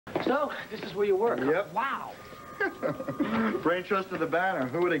So, this is where you work? Yep. Wow. Brain trust of the banner.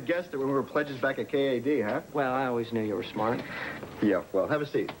 Who would have guessed it when we were pledges back at KAD, huh? Well, I always knew you were smart. Yeah, well, have a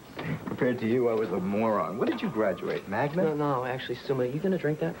seat. Compared to you, I was a moron. What did you graduate, Magna? No, actually, Suma, you gonna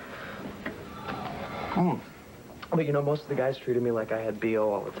drink that? But you know, most of the guys treated me like I had BO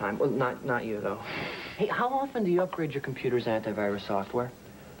all the time. Well, not you, though. Hey, how often do you upgrade your computer's antivirus software?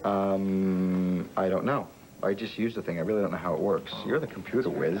 I don't know. I just use the thing. I really don't know how it works. You're the computer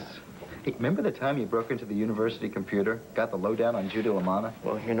whiz. Hey, remember the time you broke into the university computer, got the lowdown on Judy LaManna?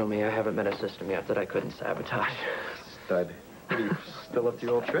 Well, you know me, I haven't met a system yet that I couldn't sabotage. Stud. Are you still up to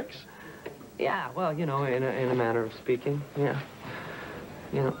your old tricks? Yeah, well, you know, in a manner of speaking, yeah.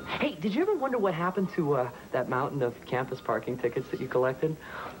 You know. Hey, did you ever wonder what happened to that mountain of campus parking tickets that you collected?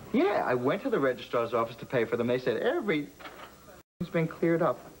 Yeah, I went to the registrar's office to pay for them. They said everything's been cleared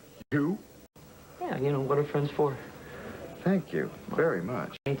up. You? Yeah, you know, what are friends for? Thank you very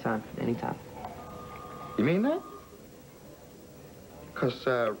much. Anytime, anytime. You mean that? Because,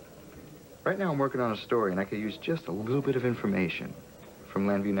 right now I'm working on a story, and I could use just a little bit of information from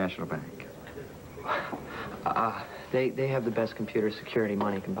Landview National Bank. They have the best computer security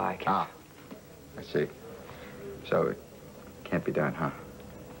money can buy. Ah, I see. So it can't be done, huh?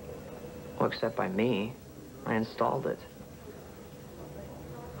 Well, except by me. I installed it.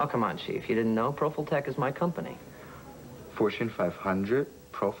 Oh, come on, Chief. You didn't know? Profiltech is my company. Fortune 500,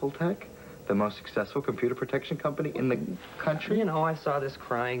 Profiltech, the most successful computer protection company in the country? You know, I saw this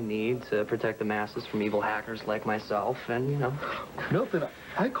crying need to protect the masses from evil hackers like myself, and, you know. Milton,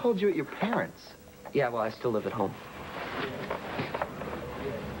 I called you at your parents'. Yeah, well, I still live at home.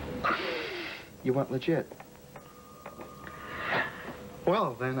 You weren't legit.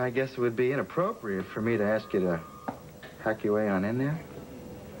 Well, then I guess it would be inappropriate for me to ask you to hack your way on in there.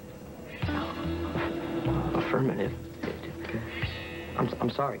 Affirmative. I'm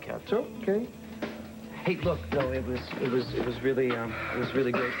sorry, Kev. It's okay. Hey, look, no, it was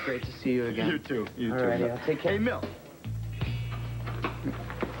really great to see you again. You too. You All too. righty, I'll take care. Hey, Mill.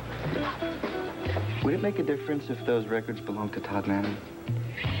 Would it make a difference if those records belong to Todd Manning?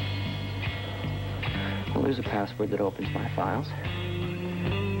 Well, there's a password that opens my files.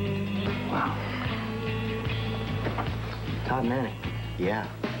 Wow. Todd Manning. Yeah.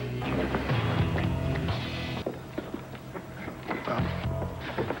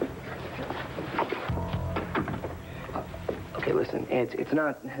 Okay, listen, it's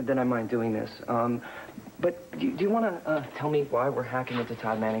not that I mind doing this, but do you want to tell me why we're hacking into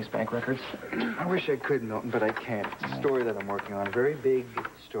Todd Manning's bank records? I wish I could, Milton, but I can't. It's a story that I'm working on, a very big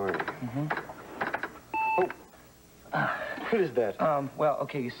story. What is that? Well,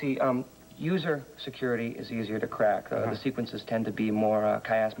 okay, you see, user security is easier to crack. The sequences tend to be more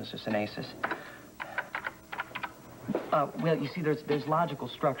chiasmus or synasis. Well, you see, there's logical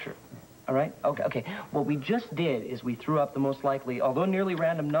structure. All right? Okay. What we just did is we threw up the most likely, although nearly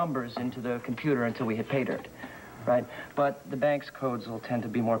random numbers into the computer until we hit pay dirt. Right? But the bank's codes will tend to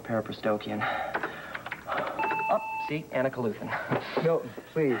be more Paraprostokian. Oh, see? Anacaluthin. Milton,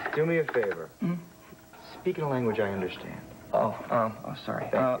 please, do me a favor. Speak in a language I understand. Oh, sorry.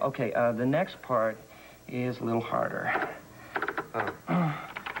 Okay, the next part is a little harder.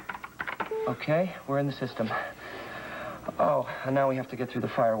 Okay, we're in the system. Oh, and now we have to get through the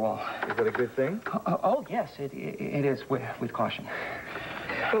firewall. Is that a good thing? Oh, yes, it is, with caution.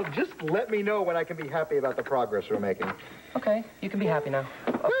 Well, just let me know when I can be happy about the progress we're making. Okay, you can be happy now.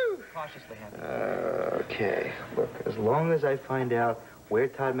 Oh, cautiously happy. Okay. Look, as long as I find out where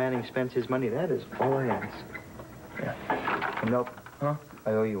Todd Manning spends his money, that is all I ask. Yeah. Nope. Huh?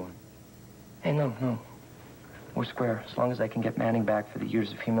 I owe you one. Hey, no. We're square, as long as I can get Manning back for the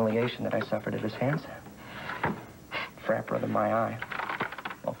years of humiliation that I suffered at his hands. Frat brother, my eye.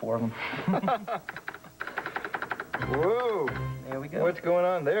 All four of them. Whoa. There we go. What's going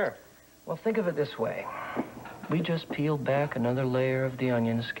on there? Well, think of it this way. We just peeled back another layer of the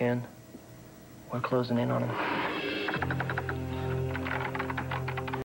onion skin. We're closing in on him.